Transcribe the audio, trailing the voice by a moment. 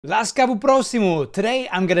Lasca pro prossimo! Today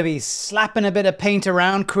I'm going to be slapping a bit of paint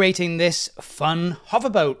around creating this fun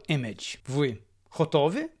hoverboat image. Вы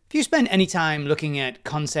готовы? If you spend any time looking at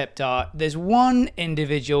concept art, there's one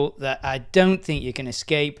individual that I don't think you can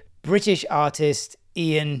escape, British artist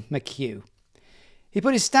Ian McQue. He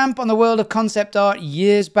put his stamp on the world of concept art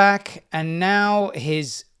years back, and now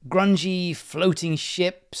his grungy floating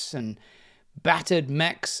ships and battered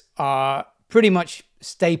mechs are pretty much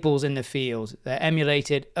staples in the field. They're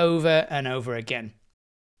emulated over and over again.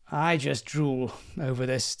 I just drool over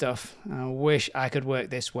this stuff. I wish I could work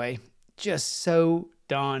this way. Just so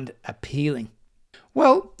darned appealing.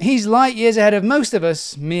 Well, he's light years ahead of most of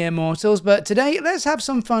us mere mortals, but today let's have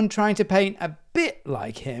some fun trying to paint a bit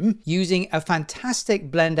like him using a fantastic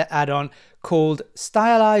Blender add-on called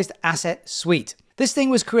Stylized Asset Suite. This thing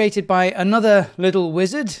was created by another little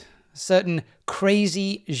wizard, a certain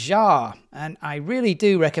Crazy Jar, and I really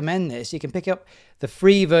do recommend this. You can pick up the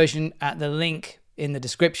free version at the link in the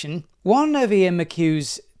description. One of Ian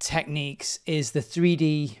McQue's techniques is the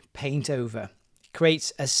 3D paint over. He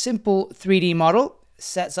creates a simple 3D model,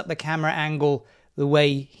 sets up the camera angle the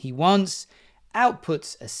way he wants,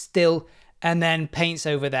 outputs a still, and then paints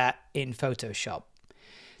over that in Photoshop.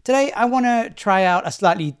 Today I want to try out a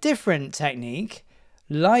slightly different technique.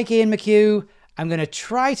 Like Ian McQue, I'm going to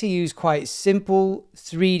try to use quite simple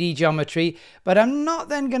 3D geometry, but I'm not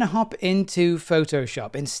then going to hop into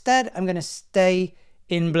Photoshop. Instead, I'm going to stay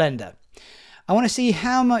in Blender. I want to see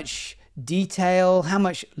how much detail, how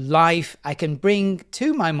much life I can bring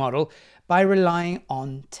to my model by relying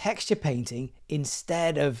on texture painting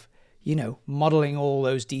instead of, modeling all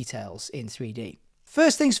those details in 3D.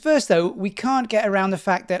 First things first though, we can't get around the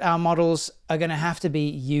fact that our models are going to have to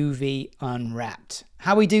be UV unwrapped.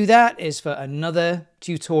 How we do that is for another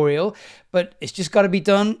tutorial, but it's just got to be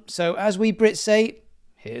done. So as we Brits say,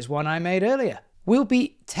 here's one I made earlier. We'll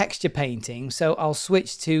be texture painting, so I'll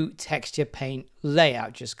switch to texture paint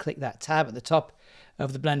layout. Just click that tab at the top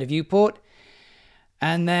of the Blender viewport.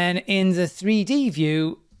 And then in the 3D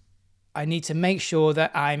view, I need to make sure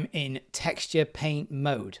that I'm in texture paint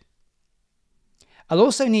mode. I'll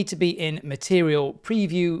also need to be in material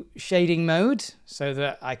preview shading mode so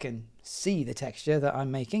that I can see the texture that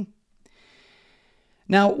I'm making.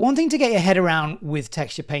 Now, one thing to get your head around with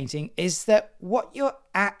texture painting is that what you're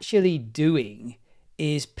actually doing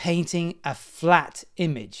is painting a flat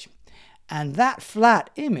image. And that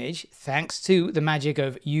flat image, thanks to the magic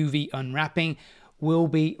of UV unwrapping, will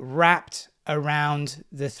be wrapped around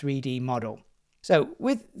the 3D model. So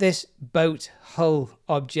with this boat hull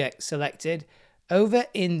object selected, over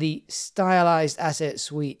in the Stylized Asset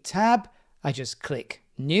Suite tab, I just click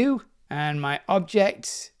New, and my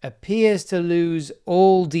object appears to lose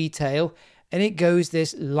all detail, and it goes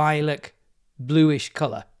this lilac bluish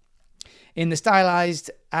color. In the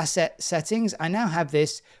Stylized Asset settings, I now have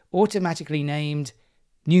this automatically named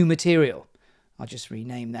New Material. I'll just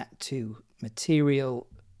rename that to Material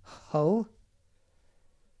Hull.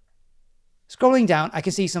 Scrolling down, I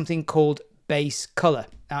can see something called Base Color.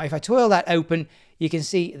 Now, if I twirl that open, you can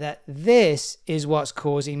see that this is what's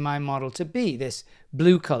causing my model to be this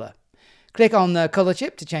blue color. Click on the color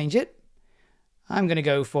chip to change it. I'm going to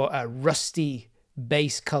go for a rusty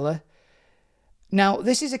base color. Now,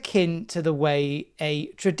 this is akin to the way a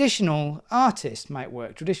traditional artist might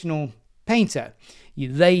work, traditional painter.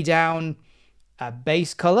 You lay down a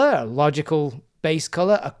base color, a logical base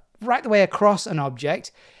color, right the way across an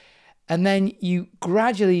object, and then you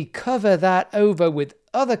gradually cover that over with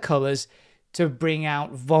other colors to bring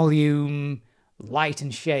out volume, light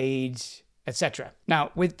and shades, etc.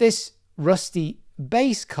 Now, with this rusty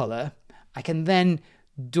base color, I can then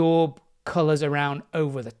daub colors around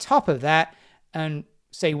over the top of that, and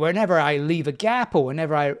say whenever I leave a gap or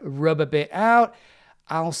whenever I rub a bit out,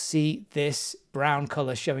 I'll see this brown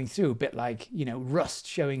color showing through, a bit like, rust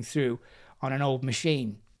showing through on an old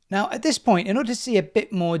machine. Now, at this point, in order to see a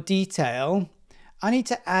bit more detail, I need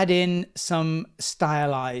to add in some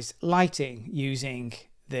stylized lighting using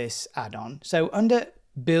this add-on. So under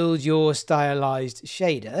Build Your Stylized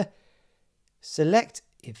Shader, select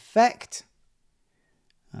Effect,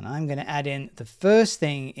 and I'm going to add in the first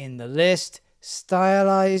thing in the list,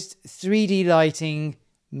 Stylized 3D Lighting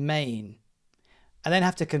Main. I then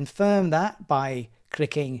have to confirm that by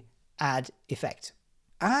clicking Add Effect.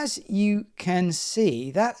 As you can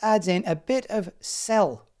see, that adds in a bit of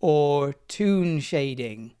cell or toon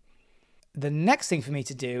shading. The next thing for me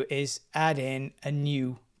to do is add in a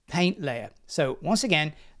new paint layer. So once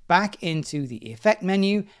again, back into the Effect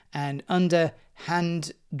menu, and under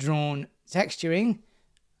Hand Drawn Texturing,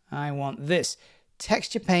 I want this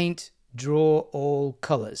Texture Paint Draw All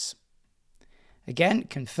Colors. Again,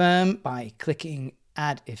 confirm by clicking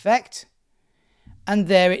Add Effect. And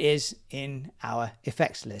there it is in our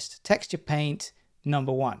effects list, Texture Paint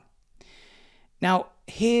number 1. Now,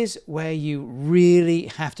 here's where you really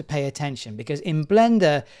have to pay attention, because in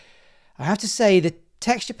Blender, I have to say the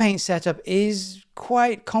Texture Paint setup is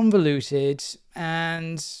quite convoluted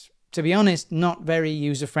and, to be honest, not very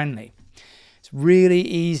user-friendly. It's really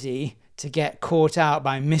easy to get caught out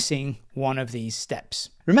by missing one of these steps.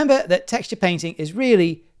 Remember that texture painting is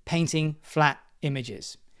really painting flat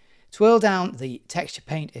images. Twirl down the texture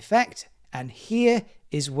paint effect, and here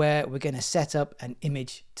is where we're going to set up an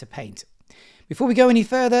image to paint. Before we go any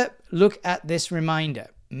further, look at this reminder.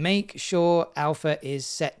 Make sure alpha is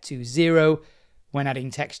set to 0 when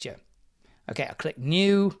adding texture. Okay, I'll click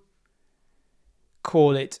New,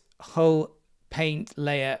 call it Hull Paint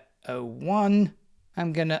Layer 01.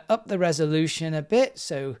 I'm going to up the resolution a bit,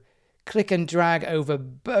 so click and drag over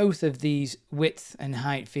both of these width and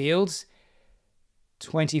height fields.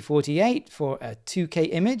 2048 for a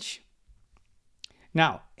 2K image.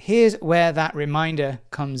 Now, here's where that reminder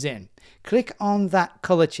comes in. Click on that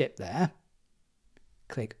color chip there.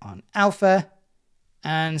 Click on alpha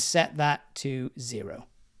and set that to 0.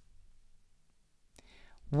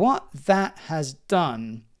 What that has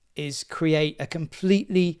done is create a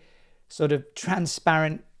completely sort of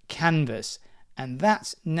transparent canvas, and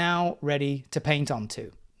that's now ready to paint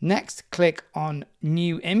onto. Next, click on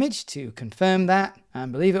New Image to confirm that,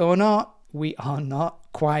 and believe it or not, we are not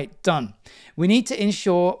quite done. We need to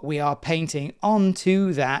ensure we are painting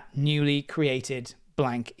onto that newly created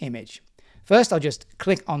blank image. First, I'll just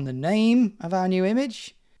click on the name of our new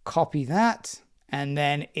image, copy that, and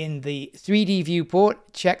then in the 3D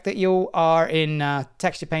viewport, check that you are in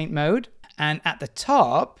texture paint mode. And at the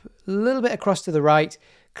top, a little bit across to the right,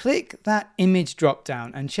 click that image drop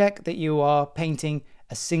down and check that you are painting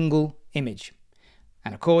a single image.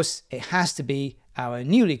 And of course, it has to be our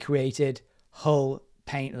newly created Hull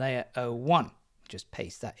Paint Layer 01. Just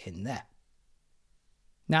paste that in there.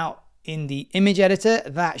 Now, in the image editor,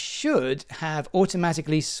 that should have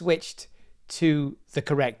automatically switched to the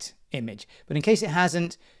correct image. But in case it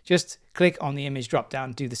hasn't, just click on the image drop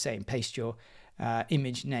down, do the same, paste your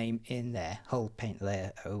image name in there, Hull Paint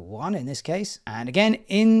Layer 01 in this case. And again,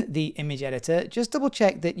 in the image editor, just double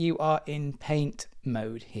check that you are in paint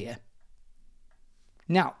mode here.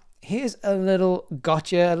 Now, here's a little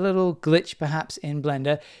gotcha, a little glitch perhaps in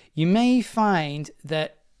Blender. You may find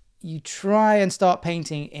that you try and start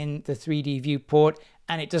painting in the 3D viewport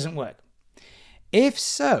and it doesn't work. If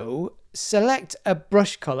so, select a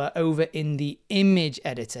brush color over in the image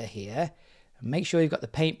editor here. Make sure you've got the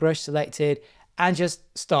paintbrush selected and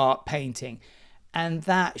just start painting. And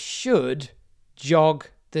that should jog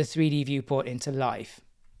the 3D viewport into life.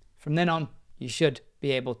 From then on, you should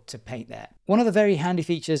be able to paint there. One of the very handy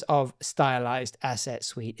features of Stylized Asset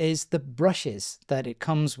Suite is the brushes that it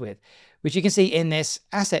comes with, which you can see in this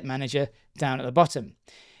asset manager down at the bottom.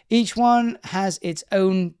 Each one has its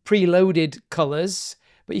own preloaded colors,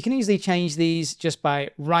 but you can easily change these just by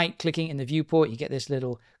right-clicking in the viewport. You get this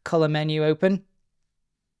little color menu open.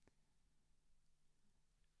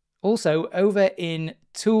 Also, over in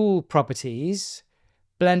Tool Properties,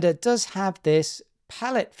 Blender does have this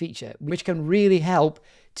palette feature, which can really help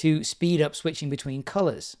to speed up switching between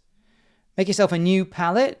colors. Make yourself a new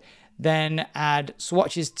palette, then add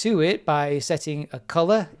swatches to it by setting a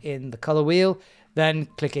color in the color wheel, then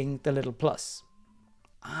clicking the little plus.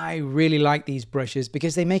 I really like these brushes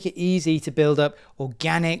because they make it easy to build up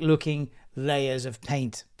organic looking layers of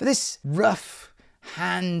paint. For this rough,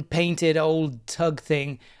 hand-painted old tug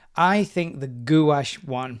thing, I think the gouache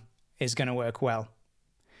one is going to work well.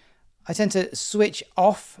 I tend to switch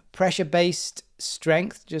off pressure-based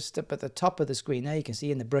strength just up at the top of the screen there. You can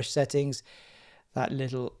see in the brush settings that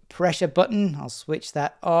little pressure button. I'll switch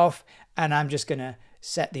that off, and I'm just going to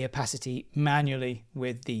set the opacity manually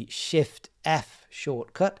with the Shift F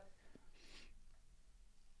shortcut.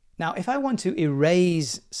 Now, if I want to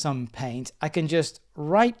erase some paint, I can just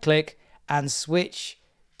right-click and switch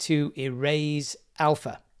to Erase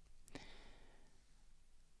Alpha.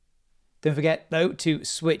 Don't forget, though, to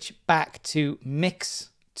switch back to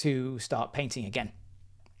Mix to start painting again.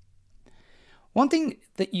 One thing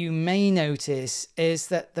that you may notice is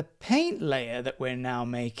that the paint layer that we're now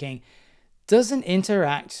making doesn't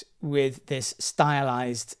interact with this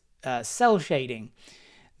stylized cell shading,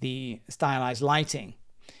 the stylized lighting.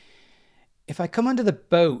 If I come under the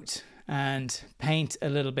boat and paint a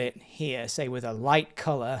little bit here, say with a light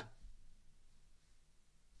color,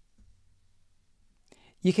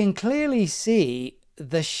 you can clearly see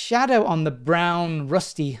the shadow on the brown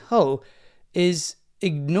rusty hull is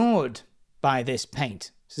ignored by this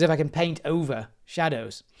paint. It's as if I can paint over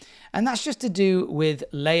shadows. And that's just to do with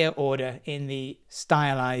layer order in the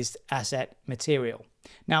stylized asset material.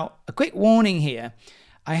 Now, a quick warning here.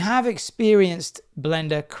 I have experienced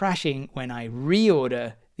Blender crashing when I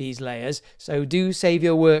reorder these layers, so do save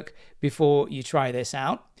your work before you try this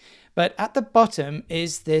out. But at the bottom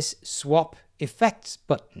is this swap effects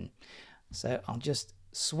button. So I'll just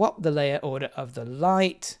swap the layer order of the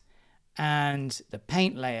light and the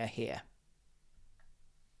paint layer here.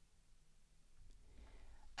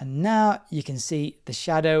 And now you can see the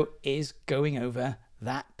shadow is going over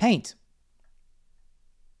that paint.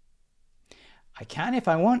 I can, if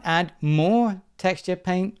I want, add more texture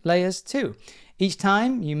paint layers too. Each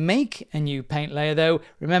time you make a new paint layer though,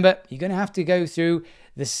 remember, you're going to have to go through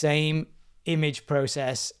the same image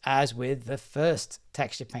process as with the first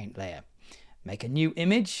texture paint layer. Make a new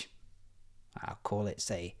image. I'll call it,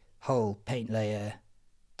 say, whole paint layer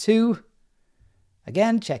 2.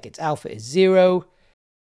 Again, check its alpha is 0.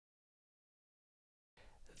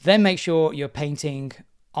 Then make sure you're painting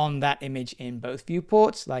on that image in both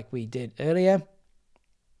viewports like we did earlier.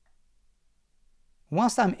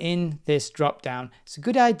 Whilst I'm in this drop down, it's a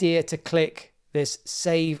good idea to click this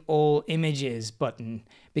Save All Images button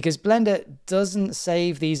because Blender doesn't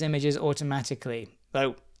save these images automatically.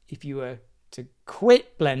 Though if you were to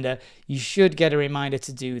quit Blender, you should get a reminder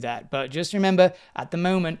to do that. But just remember, at the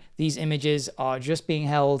moment, these images are just being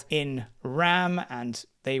held in RAM and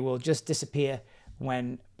they will just disappear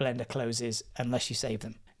when Blender closes unless you save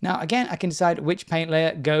them. Now again, I can decide which paint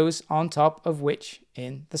layer goes on top of which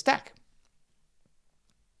in the stack.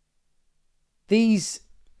 These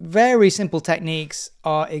very simple techniques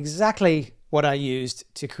are exactly what I used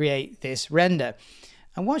to create this render.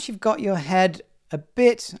 And once you've got your head a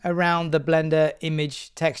bit around the Blender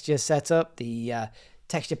image texture setup, the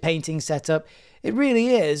texture painting setup, it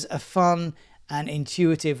really is a fun and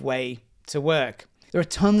intuitive way to work. There are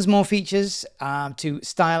tons more features to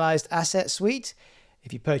Stylized Asset Suite.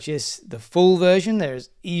 If you purchase the full version, there's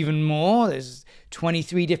even more. There's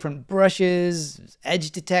 23 different brushes,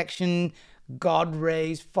 edge detection, God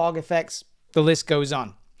rays, fog effects, the list goes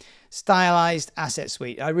on. Stylized Asset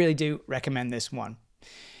Suite. I really do recommend this one.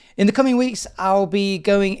 In the coming weeks, I'll be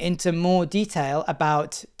going into more detail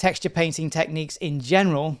about texture painting techniques in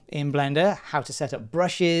general in Blender, how to set up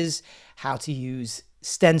brushes, how to use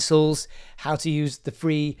stencils, how to use the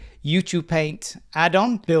free YouTube Paint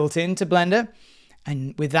add-on built into Blender.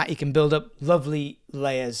 And with that, you can build up lovely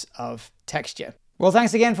layers of texture. Well,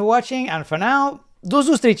 thanks again for watching. And for now, do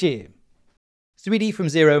zústriči! 3D from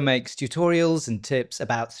Zero makes tutorials and tips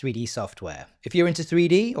about 3D software. If you're into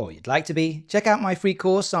 3D, or you'd like to be, check out my free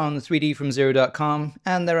course on 3dfromzero.com,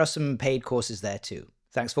 and there are some paid courses there too.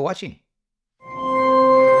 Thanks for watching.